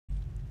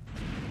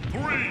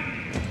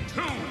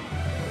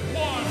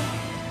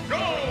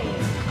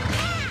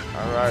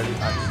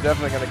right, he's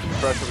definitely going to keep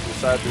pressure with the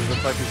side B.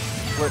 Looks like he's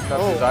splitting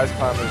up his ice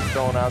climbers,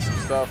 throwing out some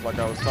stuff like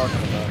I was talking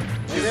about.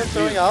 Gman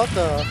throwing out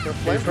the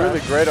flame He's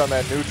really great on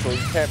that neutral.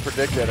 You can't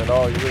predict that at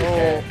all. You really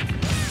can't.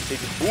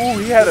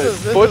 He had a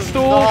footstool. This is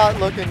not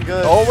looking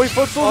good. Oh, he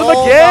footstooled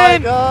him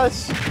again. Oh my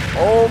gosh.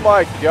 Oh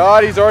my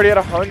god, he's already at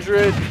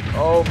 100.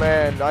 Oh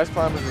man, ice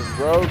climbers is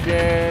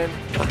broken.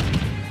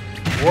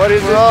 What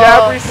is this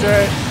jab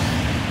reset?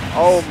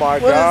 Oh my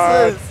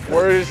god.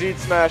 Where is Eat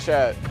Smash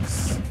at?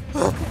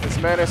 This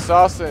man is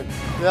saucing.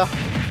 Yeah.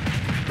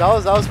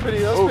 That was pretty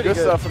good. Good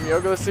stuff from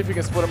Yoga. Let's see if he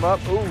can split him up.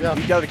 Ooh, yeah.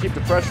 He got to keep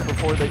the pressure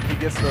before he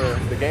gets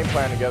the game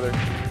plan together.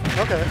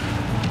 Okay.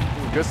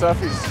 Ooh, good stuff.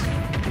 He's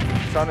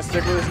trying to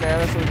stick with his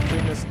Nana so he can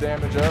clean this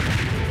damage up.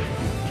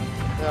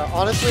 Yeah,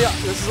 honestly,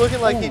 this is looking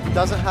like he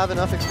doesn't have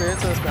enough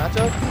experience in this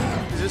matchup.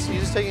 He's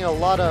just taking a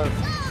lot of...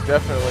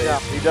 Definitely. Yeah.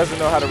 He doesn't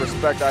know how to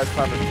respect ice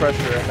climber's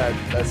pressure, and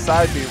that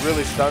side B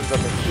really stuns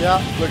him. Yeah.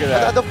 Look at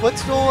that. And the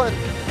footstool, and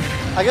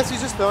I guess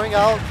he's just throwing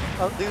out...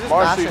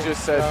 Marshi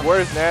just says,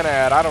 where's Nana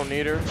at? I don't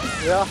need her.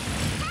 Yeah.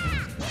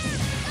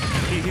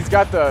 He's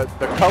got the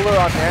color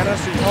on Nana,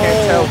 so you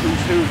can't tell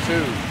who's who,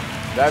 too.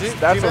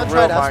 That's a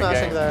real mind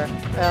game. There,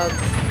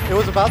 and it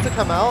was about to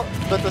come out,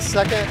 but the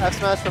second F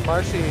smash from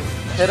Marshi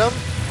hit him,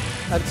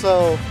 and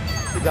so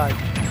he died.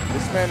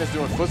 This man is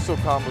doing footstool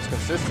combos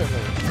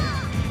consistently.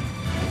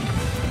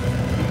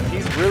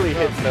 He's really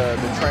hitting the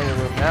training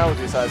room now with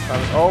these ice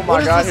climbers. Oh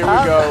my god, here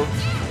we go.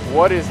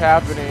 What is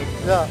happening?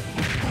 Yeah.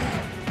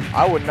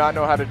 I would not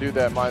know how to do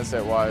that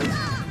mindset-wise.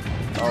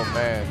 Oh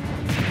man.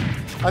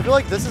 I feel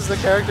like this is the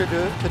character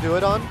to do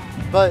it on,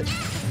 but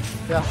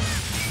yeah.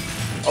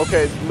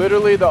 Okay,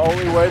 literally the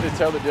only way to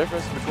tell the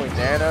difference between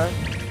Nana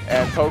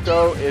and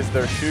Poco is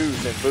their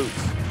shoes and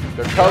boots.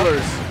 Their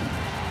colors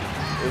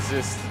is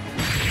just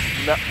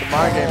the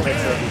mind game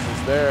mix-up is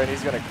just there, and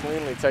he's gonna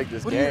cleanly take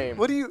this game.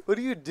 What do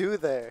you do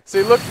there?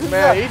 See, look,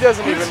 man, he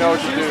doesn't even know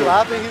what to do. He's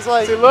laughing. He's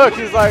like, see, look,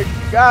 he's like,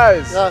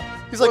 guys. Yeah.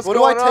 He's like, what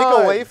do I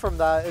take away from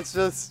that? It's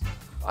just...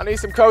 I need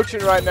some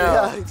coaching right now.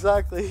 Yeah,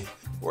 exactly.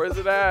 Where's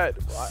it at?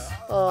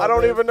 I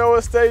don't even know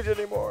what stage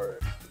anymore.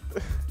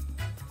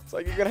 It's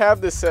like, you can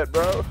have this set,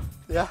 bro.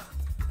 Yeah.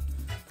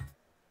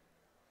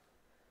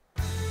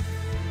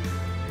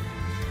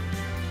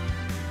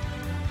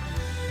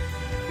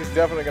 He's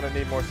definitely going to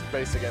need more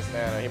space against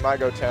Nana. He might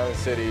go Town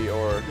City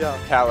or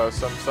Kalos,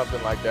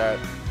 something like that.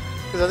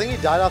 Because I think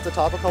he died off the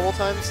top a couple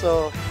times,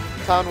 so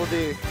Town would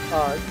be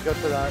good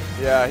for that.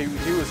 Yeah, he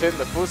was hitting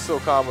the footstool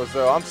combos,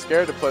 though. I'm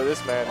scared to play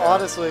this man now.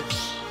 Honestly.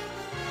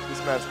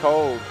 This man's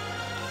cold.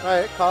 All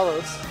right,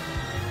 Carlos.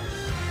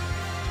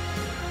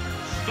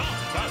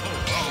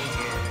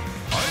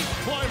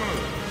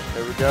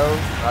 Here we go.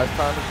 Ice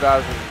Climber's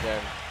Bowser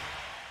again.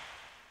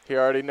 He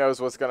already knows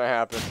what's going to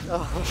happen.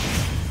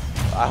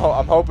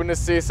 I'm hoping to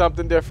see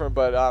something different,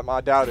 but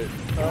I doubt it.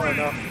 Oh,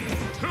 no.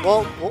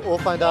 Well, we'll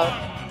find out.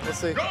 We'll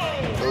see.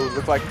 Ooh,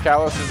 looks like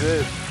Kalos is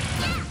it.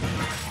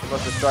 He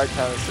must have strike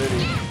Town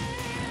City.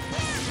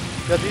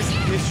 Yeah,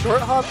 these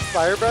short hop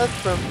fire breath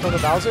from the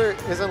Bowser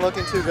isn't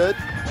looking too good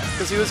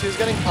because he was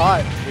getting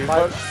caught.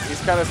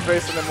 He's kind of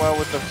spacing them well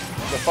with the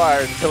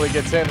fire until he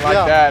gets in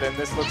like that, and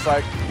this looks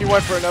like he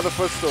went for another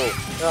footstool.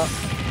 Yeah.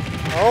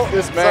 Oh,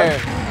 this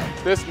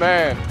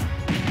man.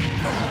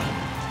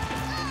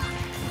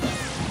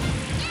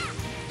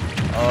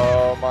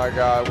 Oh my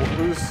god,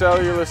 whose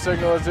cellular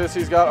signal is this?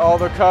 He's got all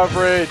the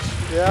coverage.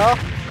 Yeah.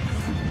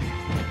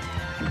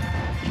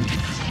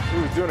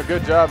 Ooh, he's doing a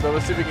good job though.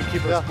 Let's see if we can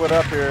keep him split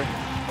up here.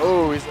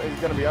 Oh, he's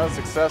going to be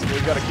unsuccessful.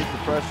 He's got to keep the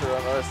pressure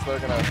unless they're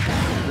going to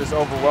just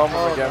overwhelm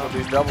him again with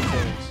these double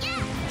teams.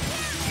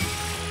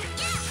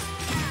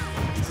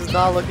 This is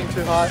not looking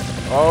too hot.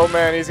 Oh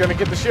man, he's going to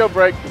get the shield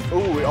break.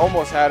 Ooh, he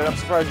almost had it. I'm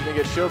surprised he didn't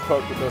get shield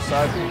poked with those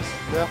side Bs.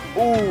 Yeah.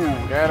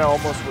 Ooh, Nana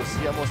almost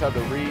had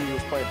the read. He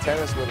was playing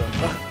tennis with him.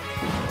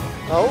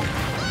 Oh.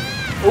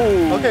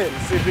 Ooh. Okay.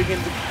 Let's see if he can.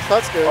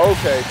 That's good.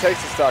 Okay,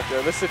 takes the stock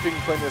there. Let's see if he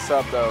can clean this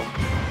up though.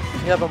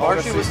 Yeah, but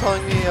Marshi was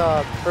telling me,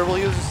 Herbal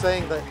he was just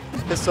saying that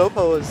his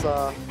Sopo is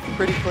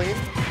pretty clean.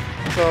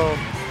 So.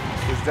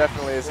 It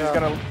definitely is. He's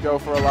going to go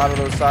for a lot of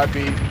those side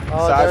B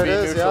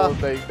neutral.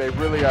 Yeah. They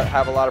really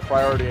have a lot of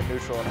priority in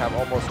neutral and have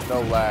almost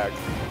no lag.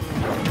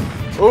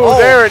 Ooh,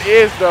 there it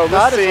is though.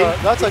 Let's see.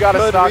 That's we got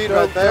a stock right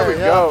there. There we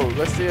go.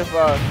 Let's see if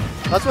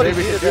that's what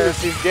maybe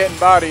he's getting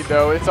bodied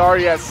though. It's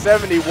already at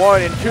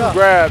 71 in 2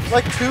 grabs.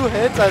 Like 2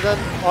 hits and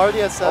then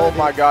already at 70. Oh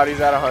my god, he's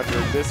at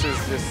 100. This is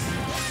just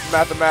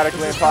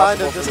mathematically impossible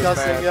kind of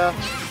disgusting, yeah.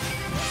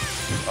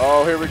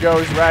 Oh, here we go.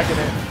 He's racking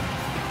it.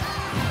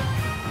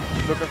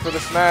 Looking for the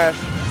smash.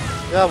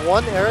 Yeah,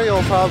 1 aerial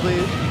will probably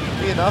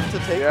be enough to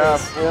take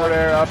this. Forward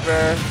air, up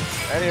air.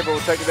 Any of it will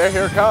take it. There,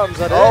 here it comes.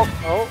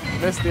 Oh,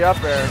 missed the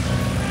up air.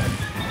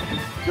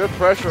 Good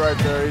pressure right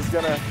there. He's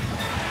gonna.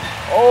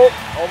 Oh,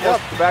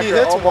 almost the back air. He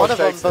hits one of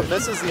them, but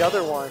misses the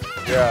other one.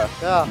 Yeah.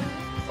 Yeah.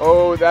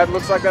 Oh, that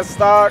looks like that's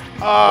stock.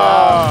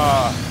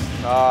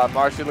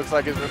 Marshi looks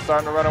like he's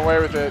starting to run away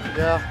with it.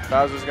 Yeah.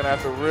 Bowser's gonna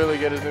have to really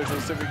get his neutral.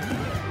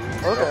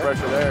 No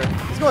pressure there.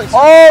 He's going.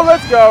 Oh,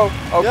 let's go.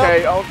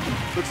 Okay. Yep.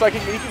 Looks like he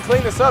can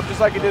clean this up just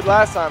like he did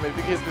last time. If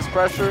he gets this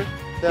pressure,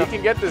 he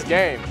can get this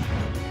game.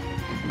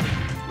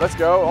 Let's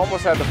go.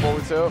 Almost had the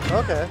forward tilt.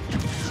 Okay.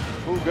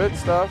 Ooh, good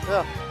stuff.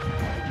 Yeah.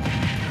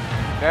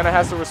 Nana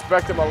has to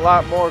respect him a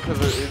lot more because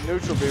his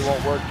neutral B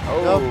won't work.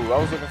 Oh, Yep. I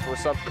was looking for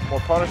something more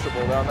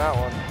punishable down that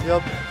one.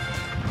 Yep.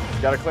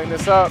 Got to clean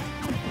this up.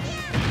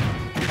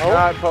 Oh,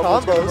 Not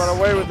Popo's going to combos. run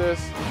away with this.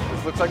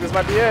 This looks like this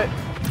might be it.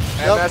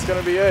 And that's going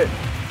to be it.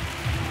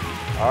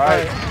 All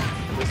right.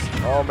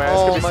 Oh, man,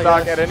 this could be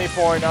stock at any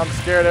point. I'm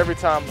scared every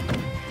time.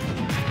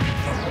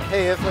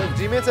 Hey, if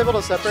Gman's able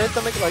to separate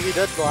them like he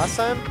did the last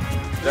time,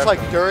 just like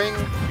during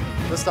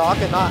the stock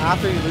and not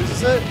after he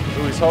loses it.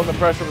 Ooh, he's holding the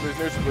pressure with his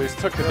neutral, but he's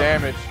took the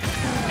damage,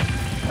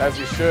 as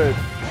he should.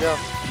 Yeah.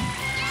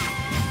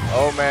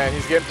 Oh, man,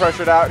 he's getting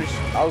pressured out.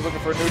 I was looking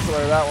for a neutral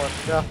air that one.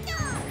 Yeah.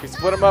 He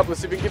split him up.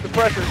 Let's see if we can keep the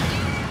pressure.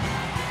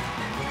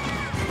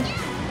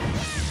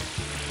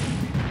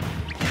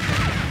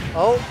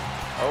 Oh.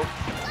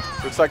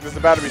 Oh. Looks like this is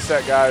about to be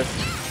set, guys.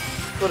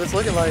 That's what it's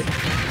looking like.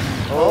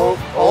 I'm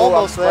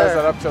Almost surprised there.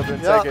 that up tilt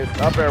didn't take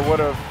it. Up air would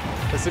have.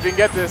 Let's see if we can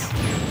get this.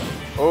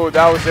 Oh,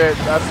 that was it.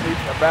 That's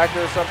a back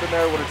there or something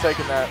there would have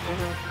taken that.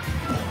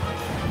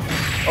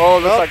 Oh,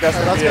 looks like that's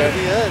going to be it. That's going to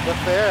be it. The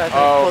fair, I think,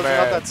 closing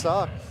out that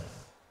stock.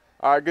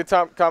 All right, good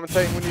time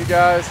commentating with you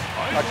guys.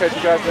 I'll catch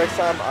you guys next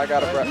time. I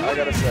got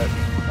a set.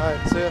 All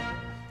right, see ya.